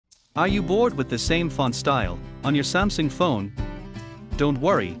Are you bored with the same font style on your Samsung phone? Don't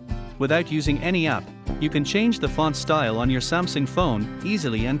worry, without using any app, you can change the font style on your Samsung phone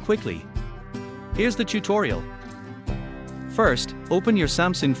easily and quickly. Here's the tutorial. First, open your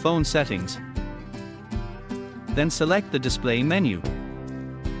Samsung phone settings. Then select the display menu.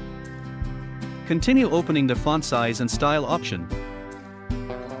 Continue opening the font size and style option.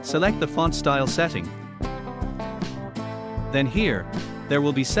 Select the font style setting. Then here, there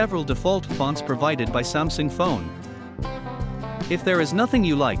will be several default fonts provided by Samsung phone. If there is nothing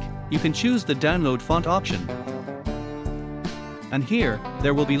you like, you can choose the download font option. And here,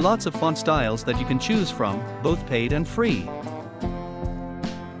 there will be lots of font styles that you can choose from, both paid and free.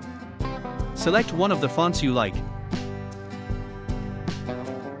 Select one of the fonts you like.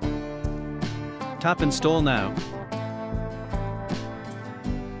 Tap Install now.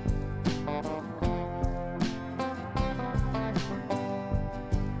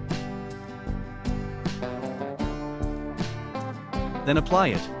 Then apply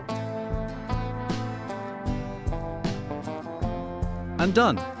it. And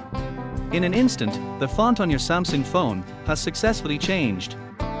done. In an instant, the font on your Samsung phone has successfully changed.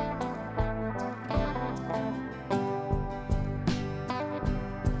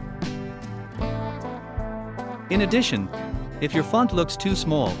 In addition, if your font looks too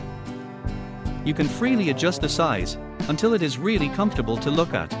small, you can freely adjust the size until it is really comfortable to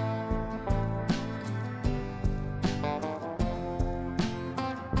look at.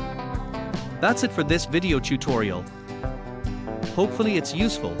 That's it for this video tutorial. Hopefully it's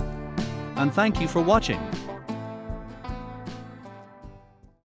useful. And thank you for watching.